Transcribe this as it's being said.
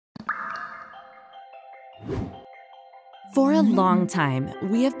For a long time,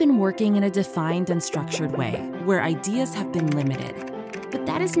 we have been working in a defined and structured way, where ideas have been limited. But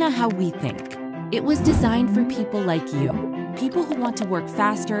that is not how we think. It was designed for people like you, people who want to work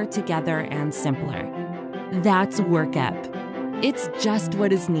faster, together, and simpler. That's Workep. It's just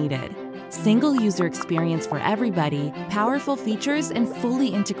what is needed. Single user experience for everybody, powerful features, and fully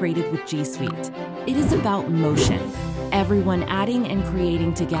integrated with G Suite. It is about motion. Everyone adding and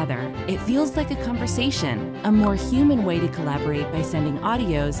creating together. It feels like a conversation, a more human way to collaborate by sending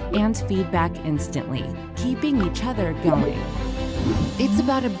audios and feedback instantly, keeping each other going. It's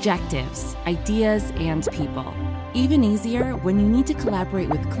about objectives, ideas, and people. Even easier when you need to collaborate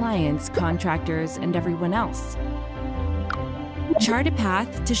with clients, contractors, and everyone else. Chart a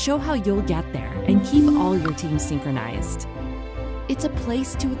path to show how you'll get there and keep all your teams synchronized. It's a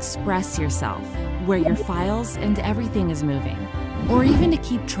place to express yourself, where your files and everything is moving, or even to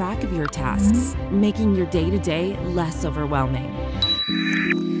keep track of your tasks, making your day-to-day less overwhelming.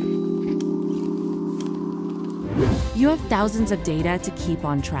 You have thousands of data to keep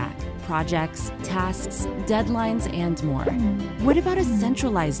on track, projects, tasks, deadlines, and more. What about a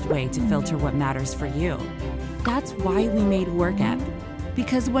centralized way to filter what matters for you? That's why we made Workep.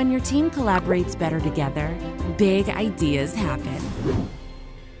 Because when your team collaborates better together, big ideas happen.